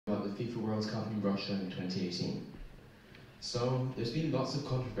FIFA World Cup in Russia in 2018. So, there's been lots of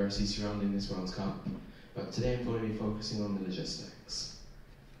controversy surrounding this World Cup, but today I'm going to be focusing on the logistics.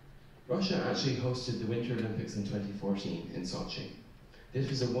 Russia actually hosted the Winter Olympics in 2014 in Sochi. This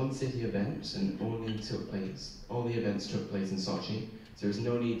was a one-city event and all the events took place in Sochi, so there was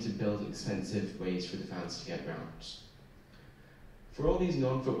no need to build expensive ways for the fans to get around. For all these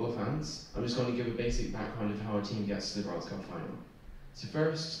non-football fans, I'm just going to give a basic background of how a team gets to the World Cup final. So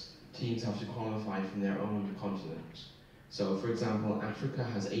first, teams have to qualify from their own continent. So for example, Africa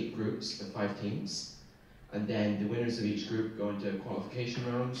has 8 groups of 5 teams, and then the winners of each group go into a qualification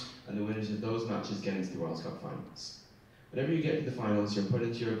round, and the winners of those matches get into the World Cup finals. Whenever you get to the finals, you're put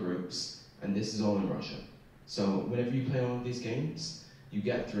into your groups, and this is all in Russia. So whenever you play all of these games, you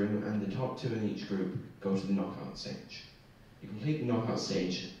get through, and the top 2 in each group go to the knockout stage. You complete the knockout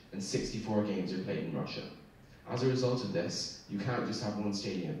stage, and 64 games are played in Russia. As a result of this, you can't just have one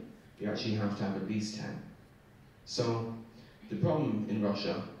stadium. You actually have to have at least 10. So, the problem in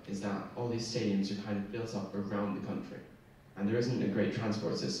Russia is that all these stadiums are kind of built up around the country, and there isn't a great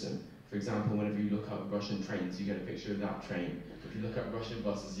transport system. For example, whenever you look up Russian trains, you get a picture of that train. If you look up Russian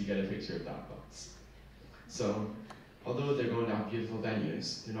buses, you get a picture of that bus. So, although they're going to have beautiful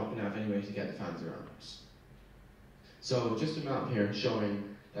venues, they're not going to have any way to get the fans around. So, just a map here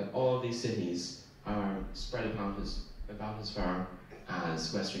showing that all of these cities are spread about as far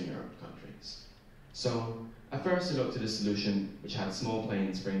as Western Europe countries. So, at first I looked at a solution which had small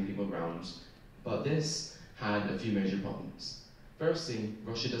planes bringing people around, but this had a few major problems. Firstly,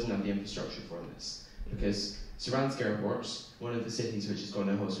 Russia doesn't have the infrastructure for this, because Saransk Airport, one of the cities which is going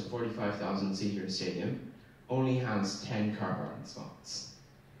to host a 45,000-seater stadium, only has 10 car parking spots.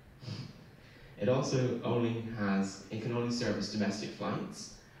 It can only service domestic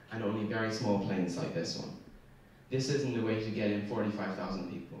flights, and only very small planes like this one. This isn't a way to get in 45,000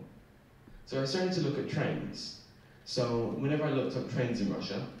 people. So I started to look at trains. So whenever I looked up trains in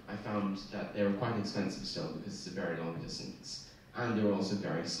Russia, I found that they were quite expensive still because it's a very long distance, and they were also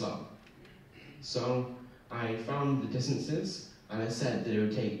very slow. So I found the distances, and I said that it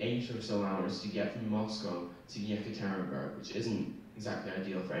would take 8 or so hours to get from Moscow to Yekaterinburg, which isn't exactly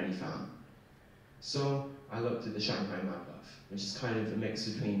ideal for any fan. So I looked at the Shanghai Maglev, which is kind of a mix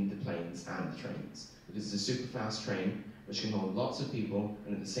between the planes and the trains. It's a super fast train which can hold lots of people,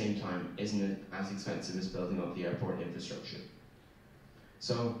 and at the same time isn't as expensive as building up the airport infrastructure.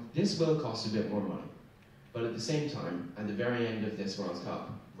 So this will cost a bit more money, but at the same time, at the very end of this World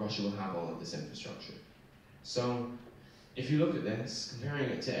Cup, Russia will have all of this infrastructure. So if you look at this, comparing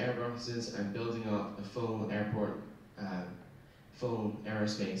it to Airbuses and building up a full full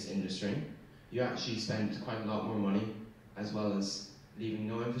aerospace industry, you actually spend quite a lot more money, as well as leaving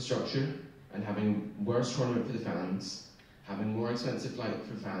no infrastructure and having worse tournament for the fans, having more expensive flight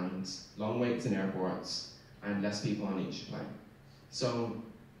for fans, long waits in airports, and less people on each plane. So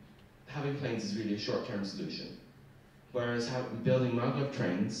having planes is really a short-term solution. Whereas building maglev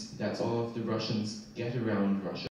trains, that's all of the Russians get around Russia.